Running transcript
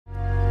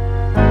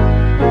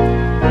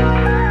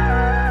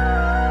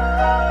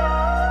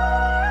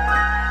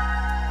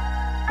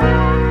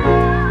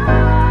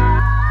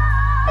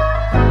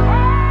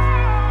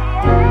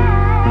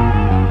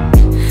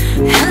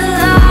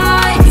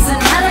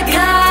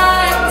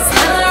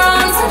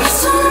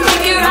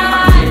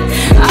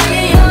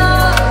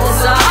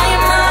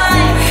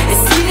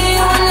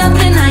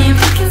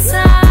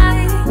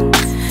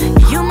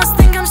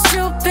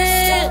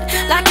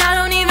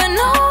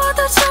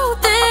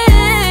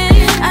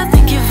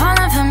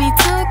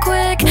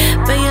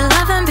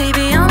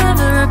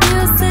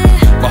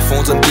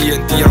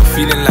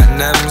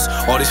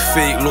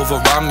fake love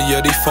around me,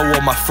 yeah, they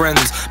follow my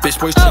friends. Bitch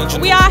boys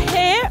changing. We are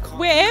here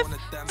with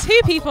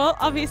two people,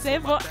 obviously,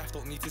 but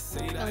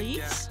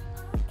Elise.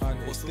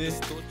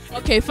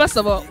 Okay, first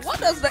of all, what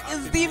does the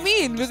ISD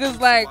mean? Because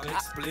like,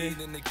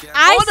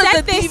 I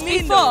said this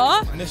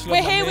before.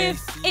 We're here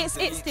with it's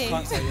D.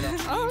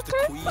 Oh,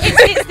 okay.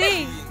 It's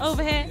D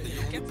over here.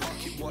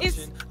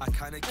 It's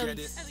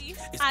Elise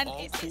and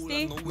it's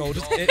D. No,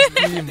 just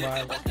it's me,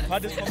 man. I've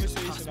had this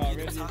conversation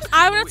already.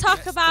 I want to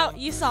talk about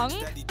your song.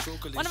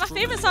 One of my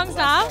favourite songs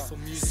now.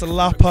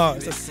 Slapper.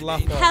 It's a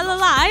slapper. Hella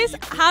Lies.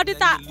 How did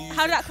that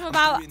come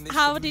about?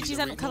 How did you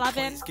end up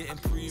collabing?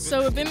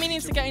 So we've been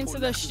meaning to get into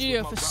the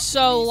studio for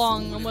so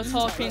long, and we're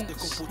talking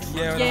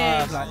year and a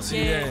half, like 2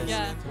 years.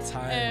 Yeah.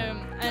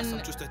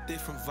 And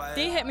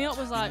they hit me up,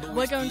 was like,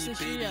 we're going to the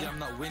studio.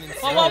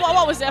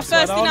 What was it? A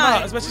Thursday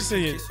night? Especially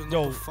saying,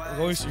 yo, we're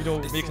going to studio,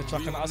 make a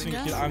track, and I was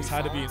thinking, I'm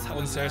tired of being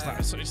unserious,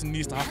 like, so it just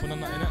needs to happen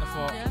and that, innit?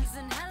 I thought,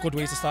 good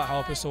ways to start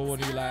helping someone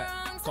who like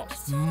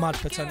got mad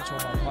potential,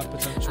 mad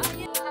potential.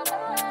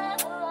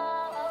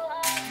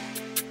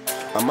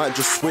 I might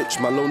just switch,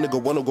 my little nigga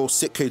wanna go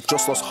sick, he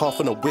just lost half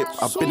on a whip.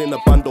 I've been in a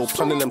bando,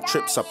 planning them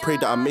trips, I pray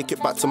that I make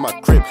it back to my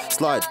crib.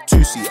 Slide,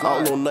 2C,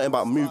 I don't know nothing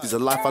about movies, the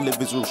life I live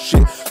is real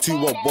shit.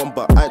 211,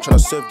 but I ain't trying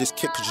to serve this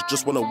kid cause you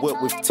just wanna work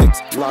with ticks,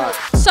 like.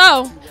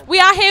 So, we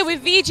are here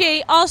with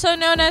VG, also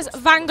known as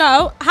Van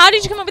Gogh. How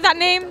did you come up with that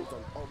name?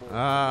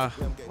 Well,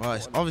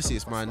 obviously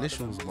it's my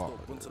initials, but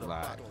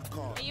like.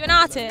 Are you an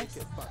artist?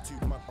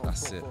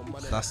 That's it.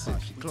 That's it.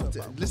 She clocked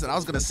it. Listen, I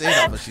was gonna say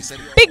that, but she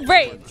said it. Big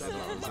braids.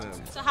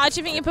 So how do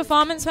you think your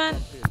performance went?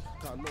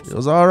 It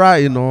was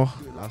alright, you know.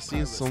 I've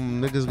seen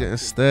some niggas getting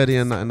sturdy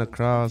and that in the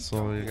crowd,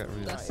 so you get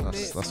me. That's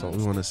what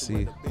we want to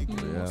see. But yeah,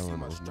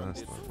 man, it was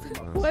nice.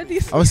 What do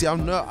you say? Obviously, I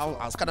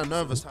was kind of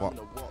nervous, but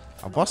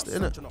I bossed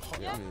it, innit?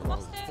 Yeah,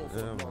 bossed it.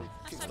 Yeah,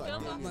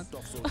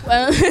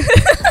 man.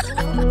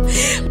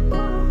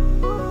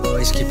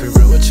 Always keep it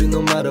real with you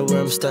no matter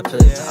where I'm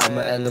stepping.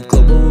 I'ma end up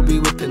global, we'll be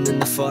whipping in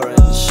the foreign.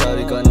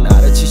 Shawty got an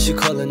attitude, she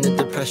calling it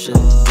depression.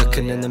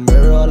 Looking in the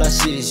mirror, all I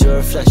see is your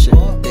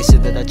reflection. They say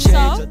that I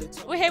changed.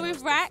 So, we're here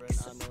with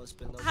Rex.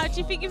 How do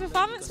you think your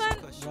performance went?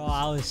 Bro,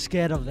 I was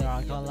scared up there,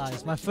 I can't lie.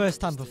 It's my first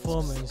time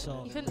performing,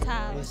 so you couldn't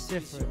tell. It's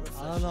different.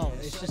 I don't know.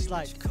 It's just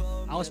like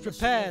I was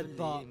prepared,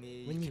 but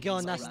when you go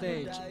on that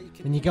stage,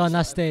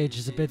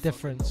 it's a bit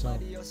different. So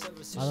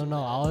I don't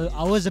know.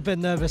 I was a bit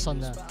nervous on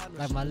that.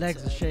 Like my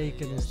legs are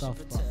shaking and stuff.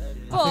 But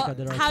I think I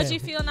did okay. How do you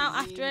feel now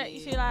after it?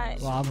 You feel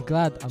like? Well, I'm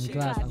glad.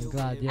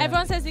 Yeah.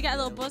 Everyone says they get a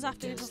little buzz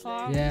after they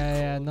perform.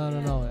 Yeah. No.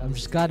 I'm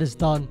just glad it's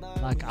done.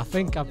 Like I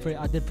think I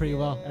did pretty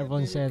well.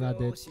 Everyone's saying I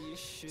did.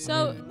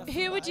 So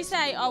who would you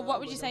say, or what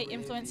would you say,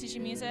 influences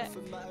your music?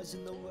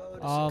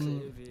 I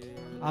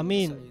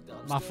mean,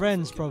 my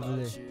friends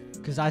probably,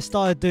 because I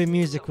started doing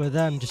music with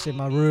them just in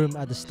my room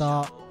at the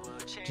start.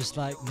 Just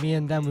like me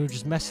and them, we were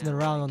just messing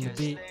around on the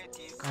beat,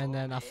 and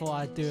then I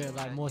thought I'd do it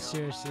like more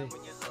seriously.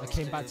 I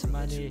came back to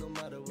Manny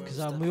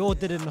because we all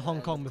did it in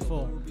Hong Kong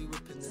before,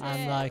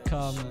 and like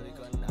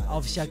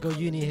obviously I go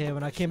uni here.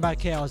 When I came back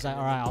here, I was like,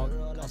 all right,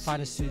 I'll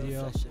find a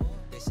studio.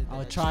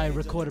 I'll try and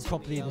record it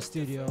properly in the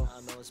studio,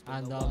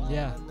 and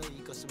yeah.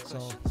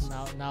 So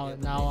now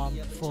I'm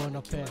performing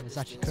up here. It's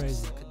actually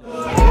crazy.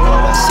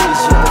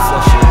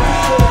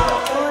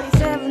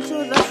 47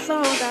 to the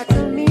song that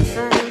to me,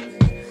 son.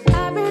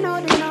 I've been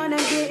holding on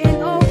and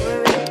getting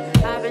over it.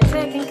 I've been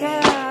taking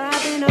care.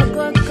 I've been a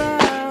good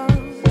girl.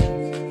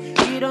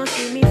 You don't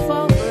see me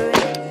fall for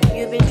it.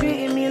 You've been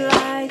treating me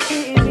like. I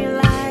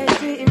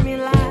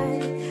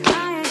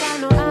ain't got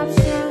no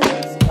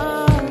options.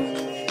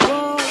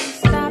 Oh,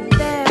 stop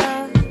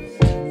there.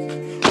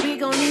 We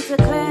gon' need to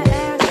clear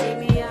air. See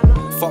me,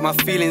 Fuck my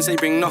feelings, they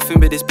bring nothing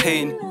but this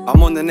pain.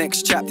 I'm on the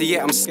next chapter,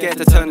 yet I'm scared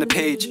to turn the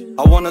page.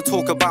 I wanna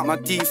talk about my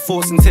deep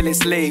thoughts until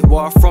it's late.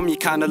 Where I'm from, you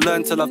kinda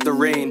learn to love the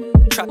rain.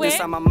 Trapped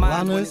inside my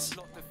mind. Lannerz.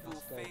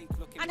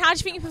 And how do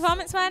you think your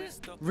performance went?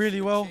 Really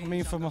well. I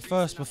mean, for my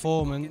first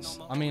performance,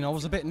 I mean, I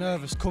was a bit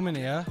nervous coming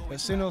here, but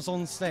as soon as I was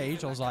on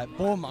stage, I was like,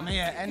 boom, I'm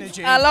here,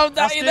 energy. I love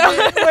that, you know.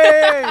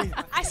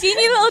 I seen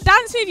your little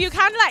dance move. You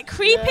kind of like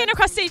creeping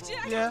across stage.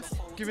 Yeah,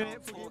 giving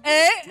it.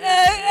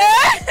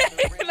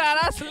 Nah,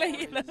 that's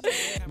late.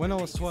 When I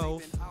was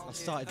 12, I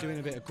started doing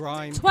a bit of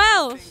grime.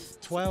 12?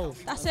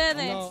 12. That's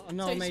early.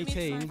 No, I'm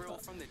 18.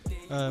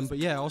 But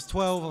yeah, I was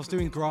 12, I was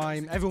doing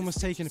grime. Everyone was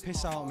taking a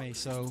piss out of me,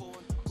 so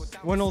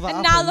when all that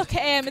and happened, now look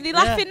at him. Are they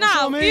laughing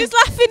now? I mean. Who's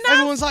laughing now?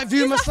 Everyone's like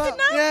viewing my stuff.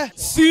 Yeah.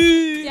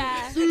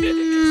 Yeah.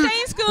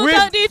 Stay in school,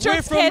 don't do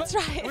drugs, kids,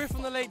 right? We're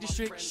from the Lake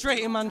District,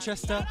 straight in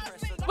Manchester.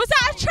 Was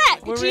that a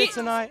trek? We're here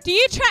tonight. Do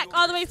you trek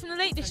all the way from the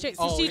Lake District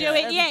to Studio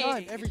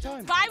 88? Every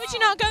time. Why would you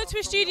not go to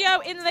a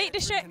studio in the Lake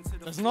District?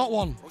 There's not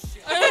one.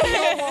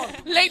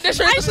 Lake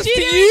District is Studio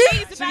to you.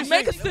 is the best.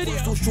 Make a studio.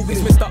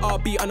 It's Mr.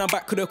 RB and I'm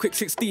back with a quick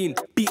 16.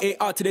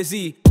 BAR to the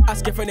Z.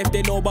 Ask your friend if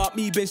they know about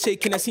me. Been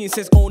shaking the scene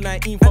since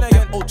 019. From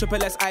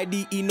M-O-S-S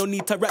IDE. No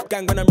need to rap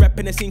gang when I'm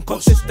rapping the scene.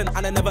 Consistent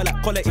and I never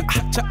like quality.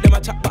 Chat them I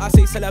chat but I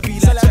say celebrity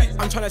like chat.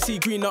 I'm tryna see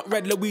green not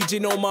red. Luigi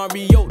no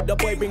Mario. The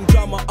boy bring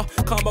drama.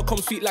 Karma come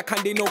sweet like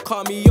candy no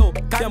Cameo.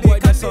 Them boy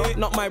that's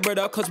not my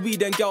brother. Cause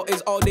weed and girl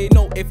is all they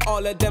know. If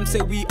all of them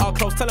say we are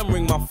close, tell them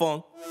ring my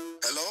phone.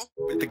 Hello?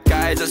 With the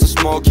guys, that's a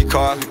smoky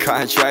car.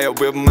 Can't try it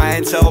with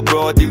mine, tell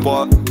Brody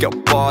what.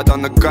 Get bored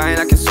on the grind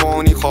like it's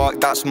Tony Hawk.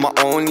 That's my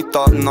only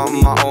thought, not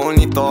my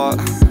only thought.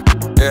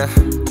 Yeah,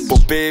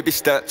 but baby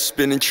steps,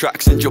 spinning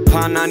tracks in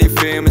Japan and your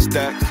famous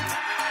decks.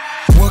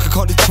 Work, I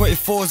can't do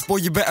 24s, boy,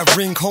 you better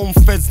ring home.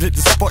 Feds lit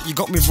the spot, you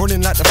got me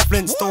running like the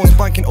Flintstones.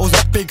 Banking O's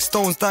with big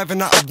stones,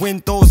 diving out of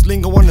windows.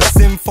 Lingo on the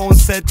sim phone,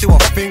 said do I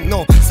think?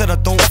 No, said I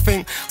don't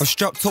think. I'm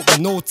strapped up with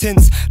no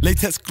tints.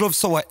 Latex gloves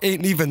so I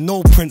ain't leaving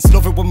no prints.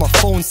 Love it when my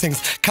phone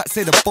sings. Cats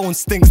say the bone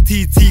stings.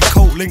 TT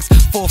coat links,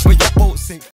 4 for your boat sink.